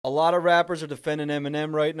lot of rappers are defending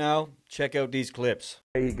Eminem right now. Check out these clips.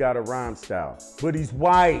 He got a rhyme style, but he's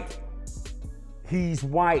white. He's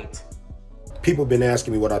white. People been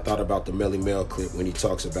asking me what I thought about the Melly Mel clip when he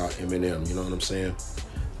talks about Eminem, you know what I'm saying?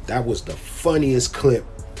 That was the funniest clip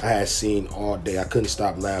I had seen all day. I couldn't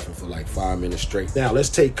stop laughing for like 5 minutes straight. Now, let's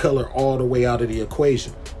take color all the way out of the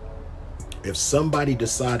equation. If somebody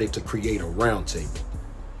decided to create a round table,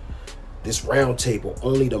 this round table,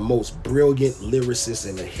 only the most brilliant lyricists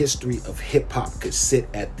in the history of hip hop could sit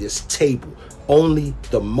at this table. Only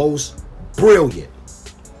the most brilliant.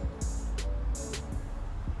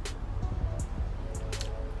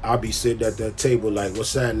 I'll be sitting at that table like,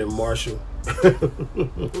 what's happening, Marshall?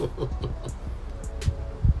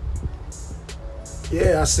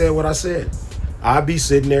 Yeah, I said what I said. I'll be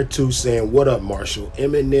sitting there too saying, what up, Marshall?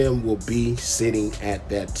 Eminem will be sitting at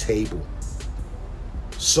that table.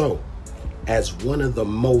 So, as one of the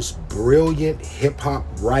most brilliant hip-hop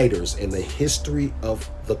writers in the history of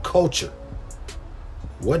the culture,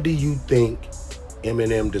 what do you think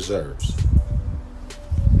Eminem deserves?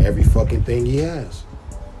 Every fucking thing he has.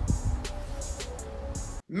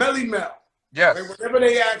 Melly Mel. Yes. Right? Whenever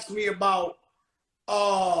they ask me about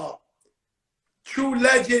true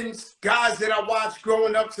legends, guys that I watched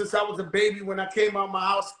growing up since I was a baby when I came out of my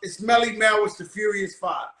house, it's Melly Mel, it's the Furious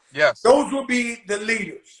Five. Yes. Those would be the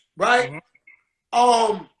leaders, right?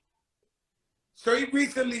 Mm-hmm. So he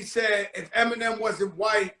recently said if Eminem wasn't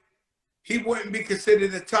white, he wouldn't be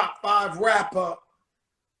considered a top 5 rapper.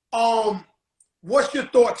 What's your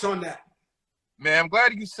thoughts on that? Man, I'm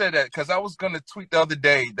glad you said that because I was going to tweet the other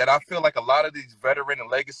day that I feel like a lot of these veteran and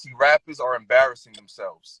legacy rappers are embarrassing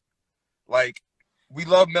themselves. Like, we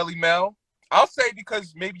love Melly Mel. I'll say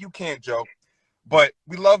because maybe you can't, Joe, but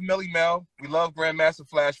we love Melly Mel. We love Grandmaster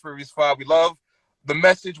Flash Furious 5. We love the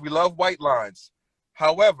message. We love White Lines.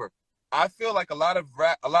 However, I feel like a lot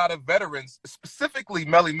of veterans, specifically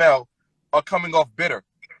Melly Mel, are coming off bitter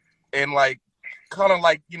and like kind of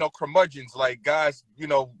like, you know, curmudgeons, like guys, you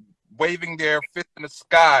know, waving their fist in the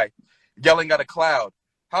sky, yelling at a cloud.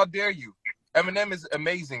 How dare you? Eminem is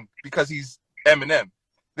amazing because he's Eminem.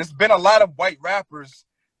 There's been a lot of white rappers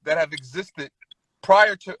that have existed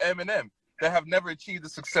prior to Eminem that have never achieved the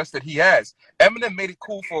success that he has. Eminem made it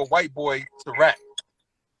cool for a white boy to rap.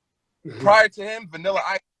 Prior to him, Vanilla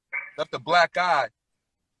Ice left a black eye,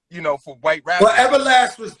 you know, for white rappers. Well,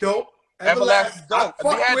 Everlast was dope. Everlast is dope. I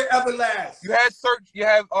fuck with Everlast. You had Search. You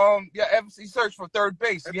have MC Search for third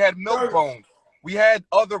base. You had Milkbone. We had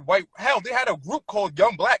other white. Hell, they had a group called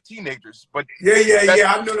Young Black Teenagers. But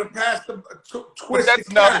yeah. I know the past twist. But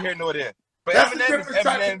that's neither here nor there. But that's Eminem is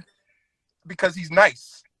Eminem because he's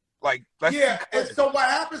nice. Like yeah. And so what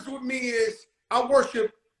happens with me is I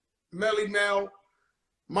worship Melly Mel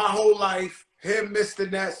my whole life. Him, Mr.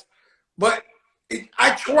 Ness. But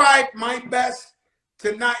I tried my best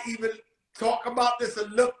to not even talk about this or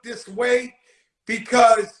look this way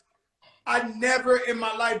because I never in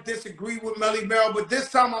my life disagree with Melly Mel, but this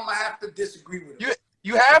time I'm gonna have to disagree with him.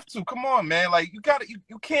 You have to. Come on, man. Like you can't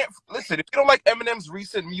listen. If you don't like Eminem's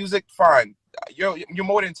recent music, fine. You're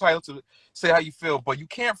more than entitled to say how you feel, but you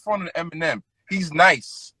can't front on Eminem. He's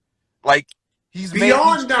nice. Like he's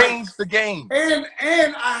changed the game. And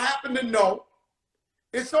I happen to know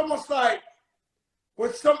it's almost like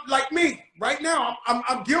with some like me right now,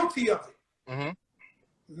 I'm guilty of it. Mm-hmm.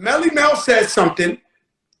 Melly Mel says something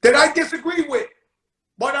that I disagree with,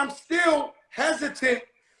 but I'm still hesitant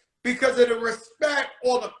because of the respect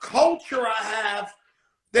or the culture I have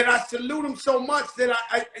that I salute him so much that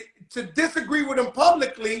I to disagree with him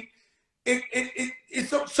publicly.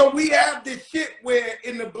 So we have this shit where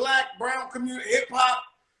in the black, brown community, hip hop,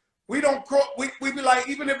 we don't we be like,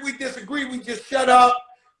 even if we disagree, we just shut up.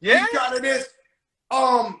 Yeah. We try to this.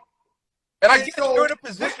 And I get so, you're in a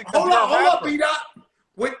position. Hold up, B-Dot.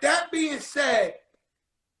 With that being said,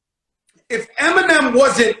 if Eminem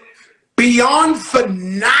wasn't beyond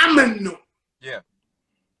phenomenal, yeah,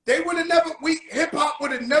 they would have never. Hip hop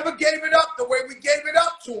would have never gave it up the way we gave it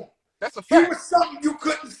up to him. That's a fact. He was something you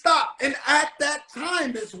couldn't stop, and at that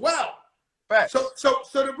time as well. Fact. So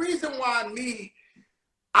the reason why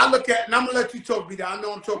I look at, and I'm gonna let you talk, B-Dot. I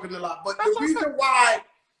know I'm talking a lot, but the reason why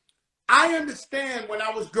I understand when I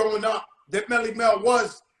was growing up that Melly Mel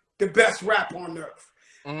was the best rapper on earth.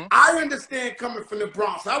 Mm-hmm. I understand coming from the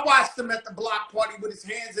Bronx. I watched him at the block party with his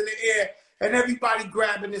hands in the air and everybody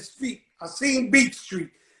grabbing his feet. I seen Beat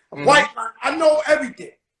Street, White Line. I know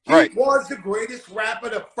everything. He was the greatest rapper,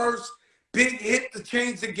 the first big hit to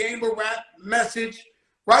change the game of rap message,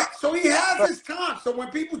 right? So he has his time. So when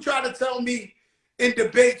people try to tell me in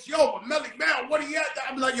debates, yo, but Melly Mel, what he had?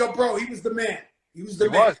 I'm like, yo, bro, he was the man. He was the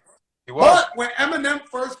man. But when Eminem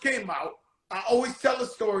first came out, I always tell a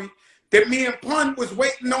story that me and Pun was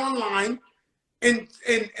waiting online in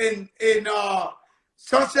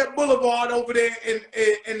Sunset Boulevard over there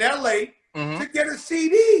in LA to get a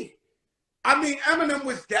CD. I mean, Eminem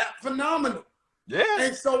was that phenomenal. Yeah.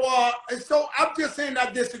 And so I'm just saying I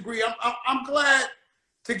disagree. I'm glad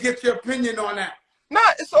to get your opinion on that. Nah,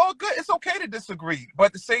 it's all good. It's okay to disagree, but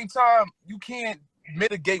at the same time, you can't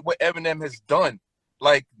mitigate what Eminem has done.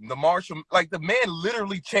 Like the man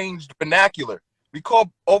literally changed vernacular. We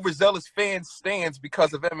call overzealous fans stands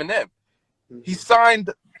because of Eminem. He signed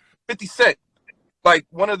 50 Cent, like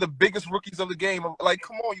one of the biggest rookies of the game. Like,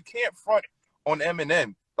 come on, you can't front on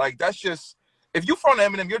Eminem. Like, that's just, if you front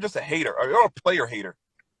on Eminem, you're just a hater, or you're a player hater.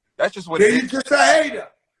 That's just what it is. You're just a hater.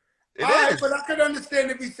 It All is. right, but I could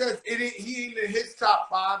understand if he says he ain't in his top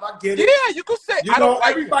 5. I get it. Yeah, you could say. You know,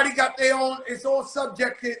 everybody got their own. It's all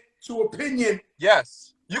subjected to opinion.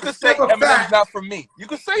 Yes, you could say Eminem's not for me. You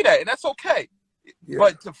could say that, and that's okay. Yeah.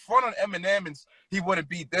 But to front on Eminem and he wouldn't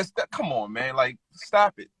be this, that, come on, man. Like,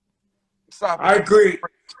 stop it. Stop it. I agree.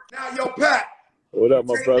 Now, yo, Pat. What up,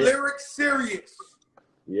 my brother? Lyrics serious.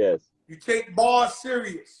 Yes. You take bars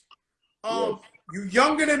serious. Yes. You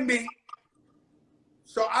younger than me.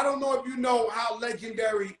 So I don't know if you know how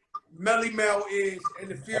legendary Melly Mel is in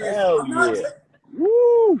the Furious. Hell yeah.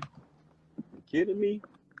 Woo! You kidding me?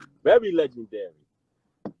 Very legendary.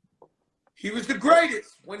 He was the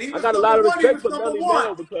greatest. When he was I got a lot of respect for Melly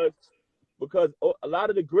Mel because a lot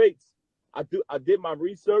of the greats, I did my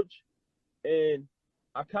research and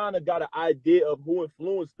I kind of got an idea of who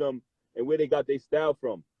influenced them and where they got their style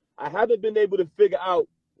from. I haven't been able to figure out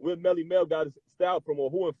where Melly Mel got his style from or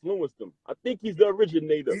who influenced him. I think he's the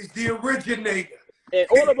originator. He's the originator. And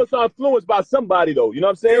all of us are influenced by somebody, though. You know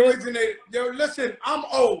what I'm saying? The originator. Yo, listen, I'm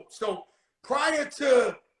old. So prior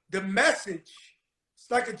to the Message, it's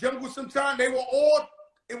like a jungle sometime, it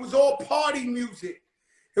was all party music.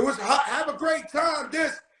 It was have a great time.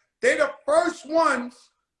 They're the first ones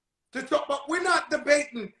to talk, but we're not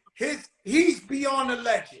debating he's beyond a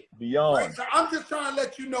legend. Beyond. Right? So I'm just trying to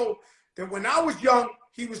let you know that when I was young,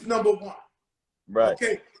 he was number 1. Right.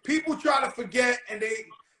 Okay. People try to forget, and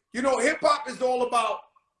hip hop is all about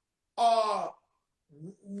are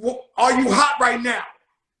you hot right now?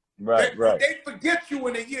 Right, right. They forget you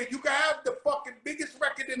in a year. You can have the fucking biggest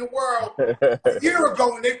record in the world a year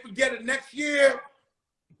ago, and they forget it next year.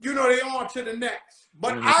 They on to the next.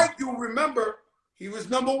 But I do remember he was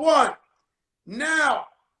number 1. Now,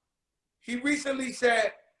 he recently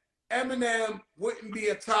said Eminem wouldn't be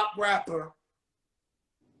a top rapper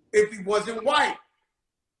if he wasn't white.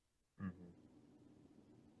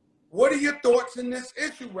 What are your thoughts in this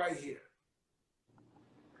issue right here?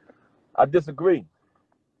 I disagree.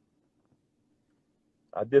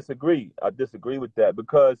 I disagree with that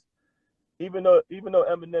because even though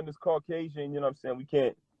Eminem is Caucasian, you know what I'm saying, we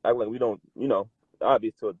can't act like we don't,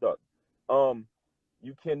 obvious to a duck.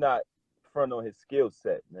 You cannot front on his skill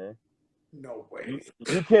set, man. No way.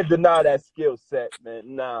 You can't deny that skill set,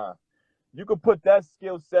 man. Nah. You can put that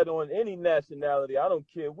skill set on any nationality. I don't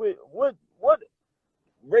care what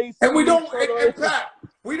race. And we don't, and Pat,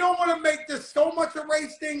 we don't want to make this so much a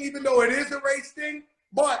race thing, even though it is a race thing.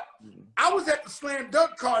 But I was at the slam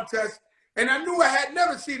dunk contest, and I knew I had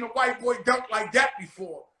never seen a white boy dunk like that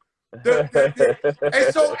before.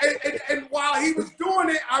 And so, and while he was doing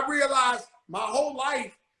it, I realized my whole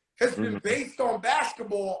life has been based on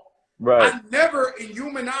basketball. Right. I never, in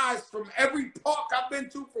human eyes, from every park I've been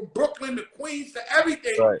to, from Brooklyn to Queens to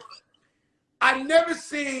everything, right. I never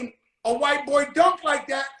seen a white boy dunk like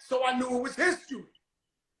that, so I knew it was history.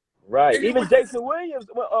 Right. And even Jason Williams,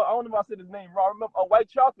 I don't know if I said his name wrong. I remember White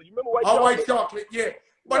Chocolate. You remember White Chocolate? White Chocolate, yeah.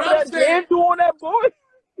 But I'm saying, handle on that boy.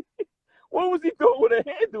 What was he doing with a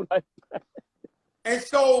handle like that? And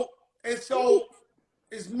so,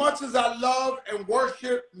 as much as I love and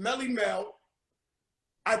worship Melly Mel,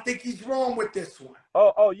 I think he's wrong with this one.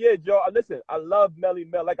 Oh yeah, Joe. Listen, I love Melly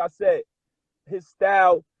Mel. Like I said, his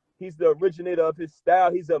style. He's the originator of his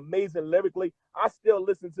style. He's amazing lyrically. I still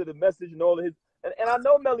listen to the Message and all of his. And I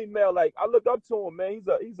know Melly Mel. Like I look up to him, man.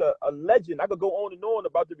 He's a legend. I could go on and on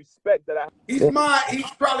about the respect that I. He's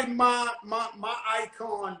probably my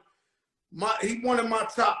icon. He's one of my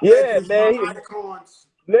top. Yeah, legends, man. My icons.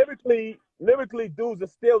 Lyrically, dudes are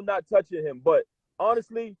still not touching him. But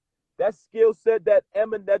honestly, that skill set that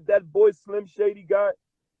that boy Slim Shady got,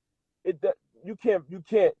 you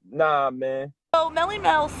can't. Nah, man. So Melly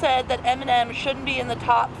Mel said that Eminem shouldn't be in the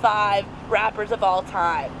top 5 rappers of all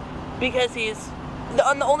time because he's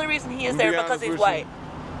the only reason he is there because he's white.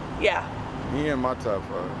 Yeah. He in my top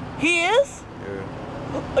 5. He is? Yeah.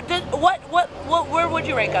 Where would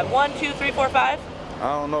you rank him? 1, 2, 3, 4, 5? I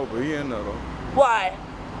don't know, but he in there though. Why?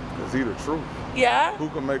 Cause he the truth. Yeah? Who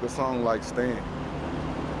can make a song like Stan?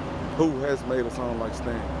 Who has made a song like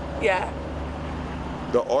Stan? Yeah.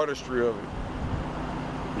 The artistry of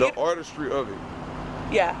it. The artistry of it.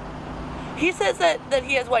 Yeah. He says that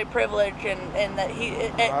he has white privilege and that he...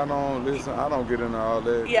 I don't listen. I don't get into all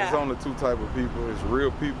that. Yeah. There's only two type of people. It's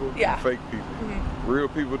real people Yeah. and fake people. Real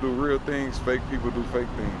people do real things. Fake people do fake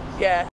things. Yeah.